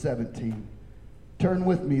 16, verse 17. Turn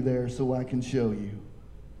with me there so I can show you.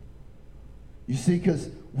 You see,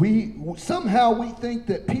 because somehow we think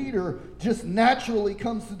that Peter just naturally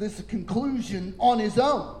comes to this conclusion on his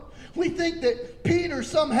own. We think that Peter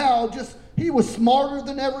somehow he was smarter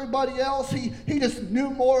than everybody else. He just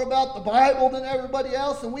knew more about the Bible than everybody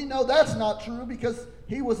else. And we know that's not true because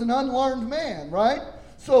he was an unlearned man, right?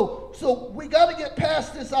 So we got to get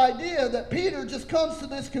past this idea that Peter just comes to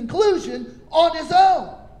this conclusion on his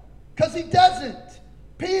own. Because he doesn't.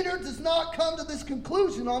 Peter does not come to this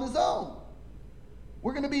conclusion on his own.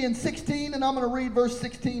 We're going to be in 16, and I'm going to read verse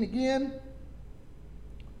 16 again.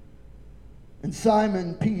 And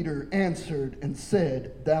Simon Peter answered and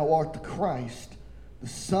said, thou art the Christ, the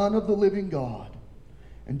Son of the living God.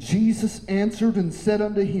 And Jesus answered and said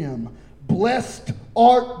unto him, blessed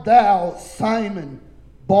art thou, Simon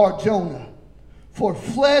Bar-Jonah, for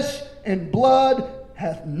flesh and blood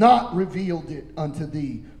hath not revealed it unto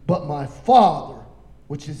thee, but my Father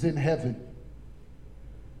which is in heaven.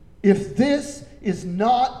 If this is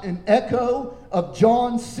not an echo of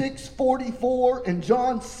John 6:44 and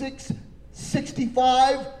John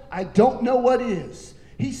 6:65, I don't know what is.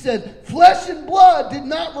 He said, flesh and blood did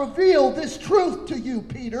not reveal this truth to you,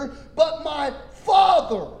 Peter, but my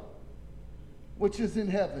Father which is in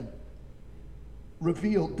heaven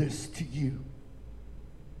revealed this to you.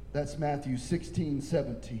 That's Matthew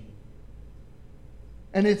 16:17.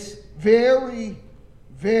 And it's very,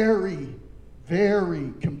 very,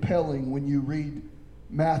 very compelling when you read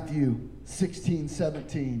Matthew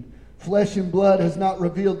 16:17. Flesh and blood has not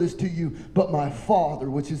revealed this to you, but my Father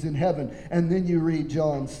which is in heaven. And then you read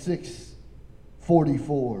John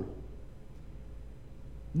 6:44.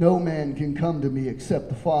 No man can come to me except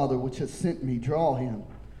the Father which has sent me draw him,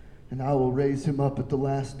 and I will raise him up at the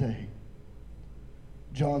last day.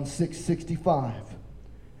 John 6:65.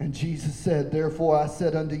 And Jesus said, therefore I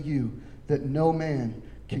said unto you, that no man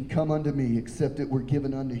can come unto me except it were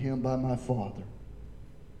given unto him by my Father.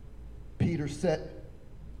 Peter said,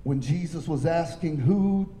 when Jesus was asking,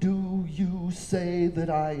 who do you say that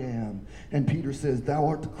I am? And Peter says, thou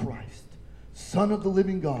art the Christ, Son of the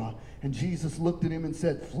living God. And Jesus looked at him and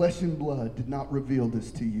said, flesh and blood did not reveal this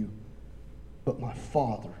to you, but my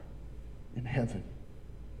Father in heaven.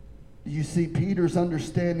 Do you see Peter's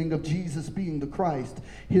understanding of Jesus being the Christ?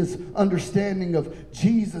 His understanding of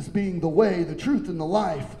Jesus being the way, the truth, and the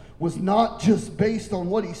life was not just based on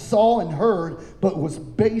what he saw and heard, but was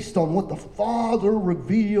based on what the Father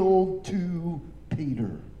revealed to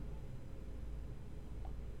Peter.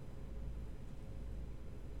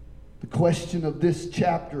 The question of this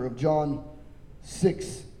chapter of John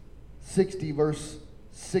 6:60, verse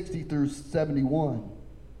 60 through 71.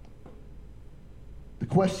 The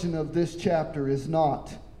question of this chapter is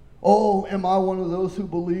not, oh, am I one of those who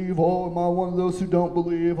believe? Oh, am I one of those who don't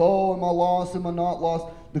believe? Oh, am I lost? Am I not lost?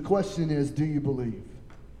 The question is, do you believe?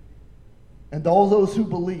 And all those who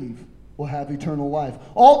believe will have eternal life.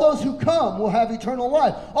 All those who come will have eternal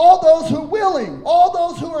life. All those who are willing, all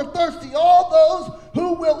those who are thirsty, all those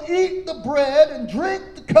who will eat the bread and drink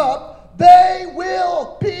the cup, they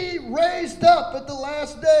will be raised up at the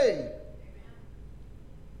last day.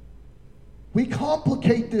 We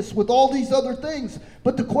complicate this with all these other things,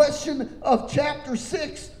 but the question of chapter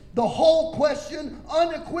 6, the whole question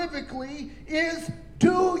unequivocally is,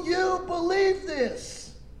 do you believe this?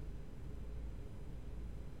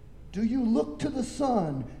 Do you look to the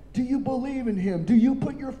Son? Do you believe in Him? Do you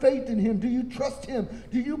put your faith in Him? Do you trust Him?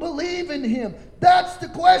 Do you believe in Him? That's the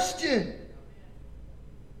question.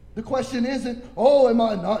 The question isn't, oh, am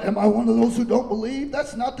I one of those who don't believe?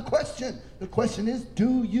 That's not the question. The question is,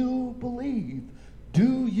 do you believe?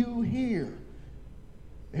 Do you hear?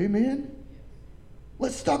 Amen?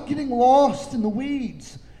 Let's stop getting lost in the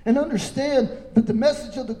weeds and understand that the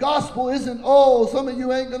message of the gospel isn't, oh, some of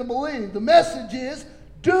you ain't going to believe. The message is,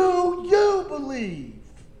 do you believe?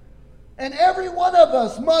 And every one of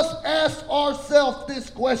us must ask ourselves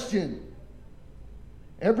this question.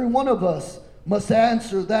 Every one of us must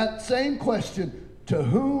answer that same question. To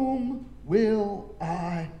whom will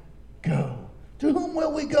I go? To whom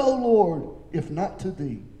will we go, Lord, if not to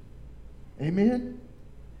thee? Amen?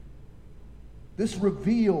 This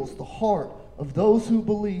reveals the heart of those who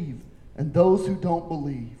believe and those who don't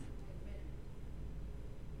believe.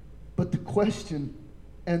 But the question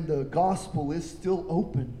and the gospel is still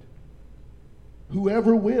open.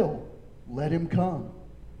 Whoever will, let him come.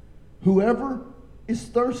 Whoever is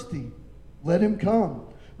thirsty, let him come.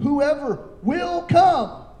 Whoever will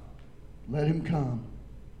come, let him come.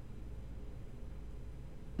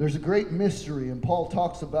 There's a great mystery, and Paul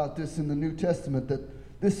talks about this in the New Testament,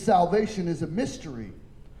 that this salvation is a mystery.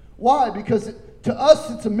 Why? Because to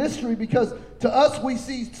us it's a mystery, because to us we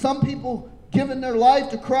see some people giving their life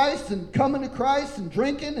to Christ and coming to Christ and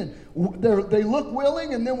drinking, and they look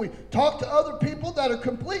willing, and then we talk to other people that are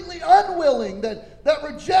completely unwilling, that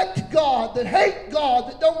reject God, that hate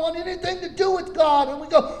God, that don't want anything to do with God, and we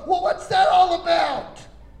go, well, what's that all about?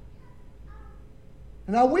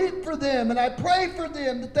 And I weep for them, and I pray for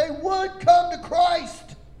them that they would come to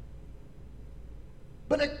Christ.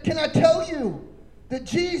 But can I tell you that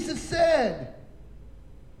Jesus said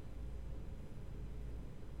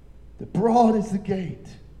that broad is the gate,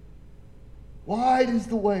 wide is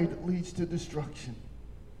the way that leads to destruction,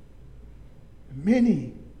 and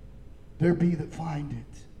many there be that find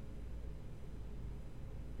it.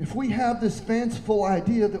 If we have this fanciful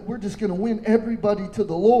idea that we're just going to win everybody to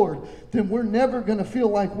the Lord, then we're never going to feel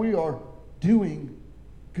like we are doing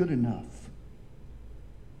good enough.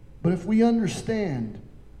 But if we understand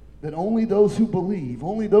that only those who believe,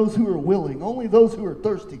 only those who are willing, only those who are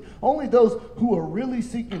thirsty, only those who are really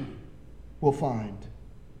seeking will find.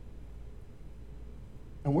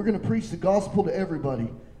 And we're going to preach the gospel to everybody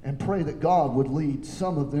and pray that God would lead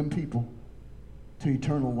some of them people to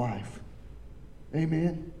eternal life.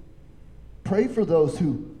 Amen. Pray for those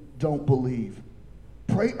who don't believe.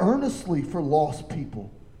 Pray earnestly for lost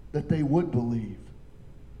people that they would believe.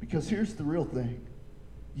 Because here's the real thing.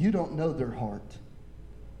 You don't know their heart.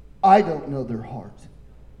 I don't know their heart.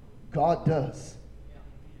 God does.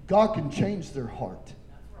 God can change their heart.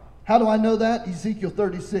 How do I know that? Ezekiel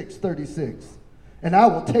 36:36. And I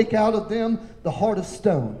will take out of them the heart of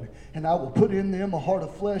stone, and I will put in them a heart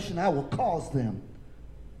of flesh, and I will cause them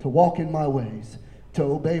to walk in my ways, to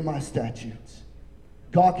obey my statutes.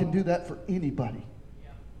 God can do that for anybody.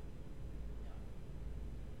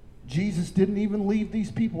 Jesus didn't even leave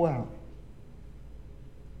these people out.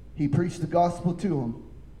 He preached the gospel to them,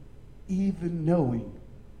 even knowing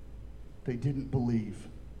they didn't believe.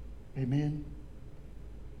 Amen?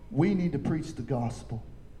 We need to preach the gospel.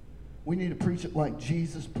 We need to preach it like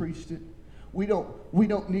Jesus preached it. We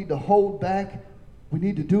don't need to hold back. We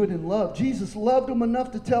need to do it in love. Jesus loved them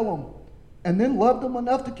enough to tell them, and then loved them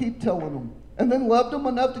enough to keep telling them, and then loved them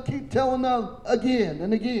enough to keep telling them again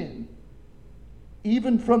and again.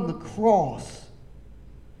 Even from the cross.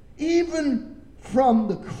 Even from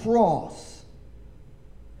the cross.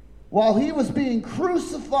 While he was being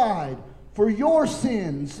crucified for your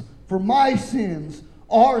sins, for my sins,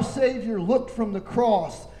 our Savior looked from the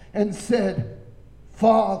cross and said,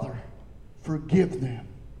 Father, forgive them.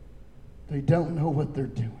 They don't know what they're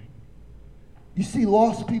doing. You see,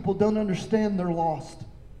 lost people don't understand they're lost.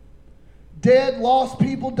 Dead, lost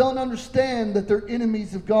people don't understand that they're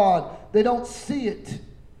enemies of God. They don't see it.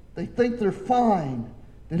 They think they're fine.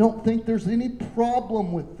 They don't think there's any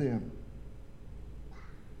problem with them.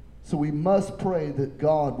 So we must pray that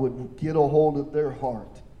God would get a hold of their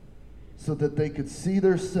heart so that they could see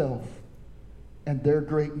their self and their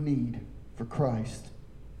great need for Christ.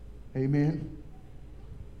 Amen.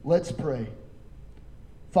 Let's pray.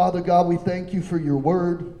 Father God, we thank you for your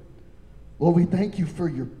word. Lord, we thank you for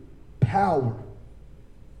your power.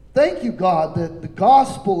 Thank you, God, that the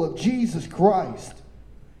gospel of Jesus Christ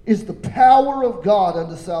is the power of God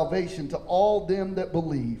unto salvation to all them that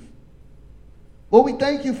believe. Lord, we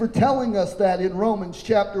thank you for telling us that in Romans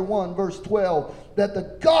chapter 1, verse 12, that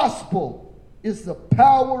the gospel is the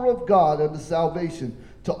power of God unto salvation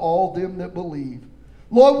to all them that believe.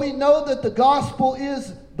 Lord, we know that the gospel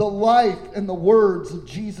is the life and the words of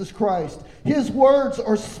Jesus Christ. His words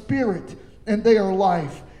are spirit and they are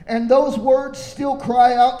life. And those words still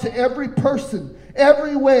cry out to every person,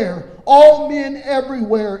 everywhere, all men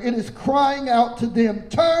everywhere. It is crying out to them,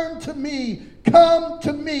 turn to me, come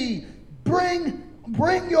to me,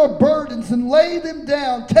 bring your burdens and lay them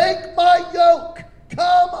down. Take my yoke,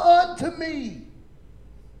 come unto me.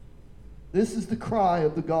 This is the cry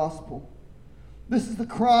of the gospel. This is the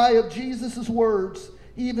cry of Jesus' words,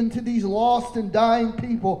 even to these lost and dying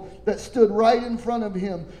people that stood right in front of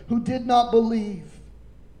him who did not believe.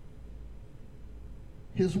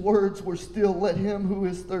 His words were still, let him who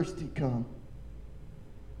is thirsty come.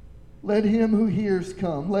 Let him who hears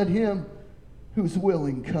come. Let him who's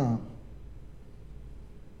willing come.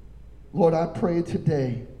 Lord, I pray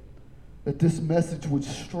today that this message would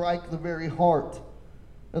strike the very heart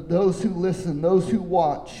of those who listen, those who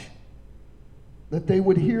watch, that they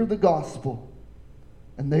would hear the gospel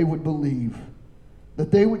and they would believe,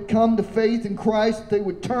 that they would come to faith in Christ, that they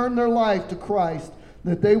would turn their life to Christ,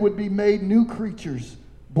 that they would be made new creatures,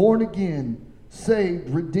 born again, saved,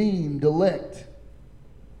 redeemed, elect.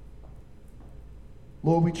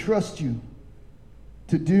 Lord, we trust you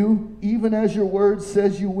to do even as your word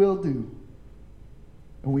says you will do.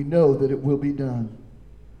 And we know that it will be done.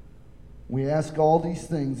 We ask all these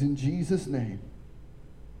things in Jesus' name.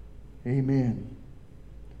 Amen.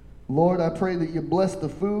 Lord, I pray that you bless the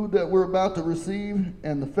food that we're about to receive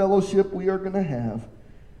and the fellowship we are going to have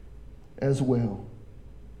as well.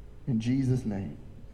 In Jesus' name.